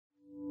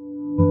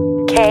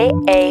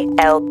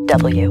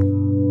KALW.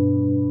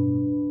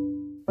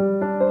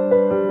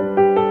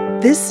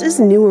 This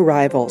is New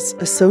Arrivals,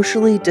 a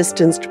socially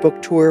distanced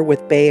book tour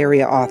with Bay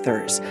Area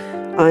authors.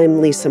 I'm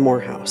Lisa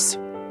Morehouse.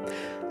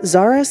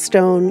 Zara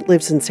Stone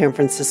lives in San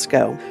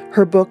Francisco.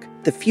 Her book,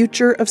 The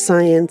Future of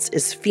Science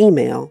is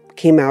Female,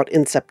 came out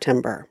in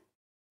September.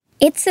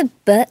 It's a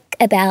book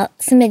about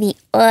some of the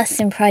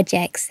awesome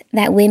projects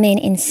that women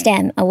in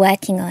STEM are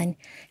working on,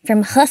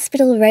 from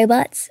hospital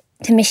robots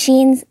to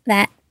machines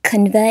that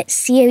convert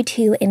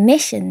CO2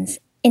 emissions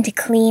into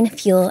clean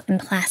fuel and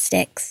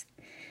plastics.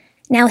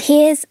 Now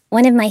here's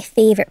one of my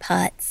favorite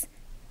parts.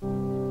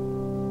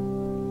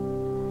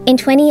 In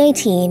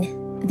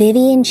 2018,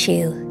 Vivian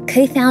Chu,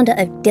 co-founder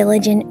of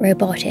Diligent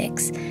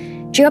Robotics,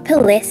 drew up a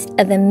list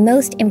of the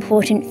most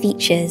important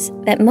features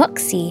that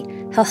Moxie,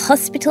 her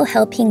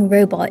hospital-helping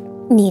robot,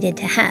 needed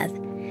to have.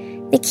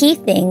 The key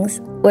things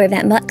were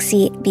that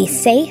Moxie be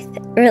safe,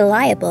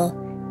 reliable,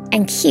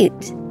 and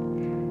cute.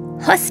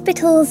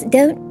 Hospitals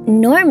don't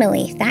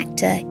normally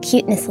factor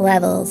cuteness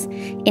levels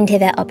into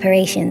their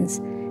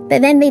operations,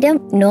 but then they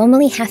don't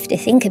normally have to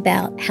think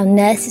about how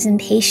nurses and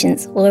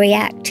patients will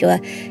react to a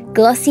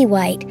glossy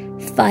white,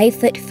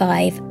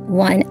 5'5",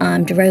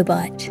 one-armed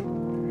robot.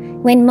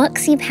 When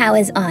Moxie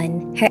powers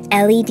on, her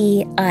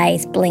LED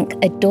eyes blink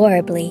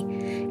adorably,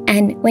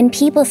 and when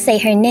people say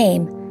her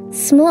name,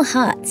 small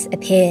hearts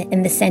appear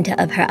in the center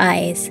of her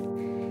eyes.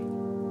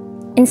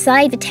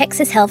 Inside the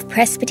Texas Health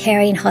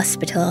Presbyterian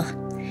Hospital,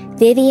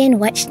 Vivian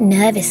watched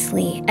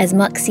nervously as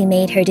Moxie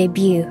made her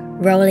debut,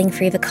 rolling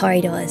through the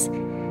corridors.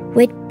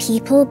 Would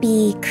people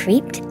be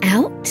creeped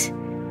out?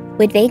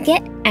 Would they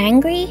get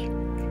angry?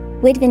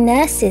 Would the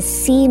nurses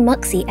see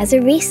Moxie as a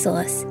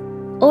resource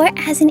or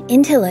as an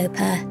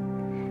interloper?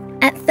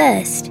 At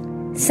first,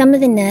 some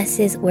of the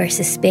nurses were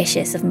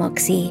suspicious of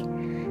Moxie.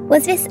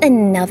 Was this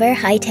another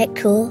high-tech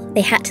tool they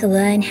had to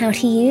learn how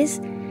to use?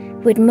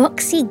 Would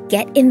Moxie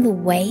get in the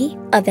way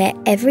of their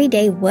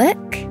everyday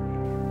work?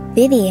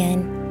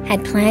 Vivian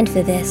had planned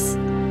for this.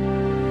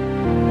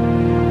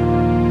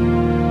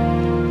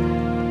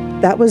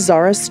 That was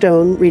Zara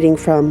Stone reading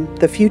from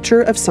The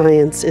Future of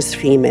Science is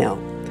Female.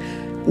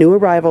 New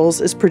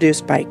Arrivals is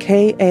produced by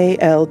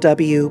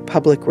KALW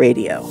Public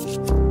Radio.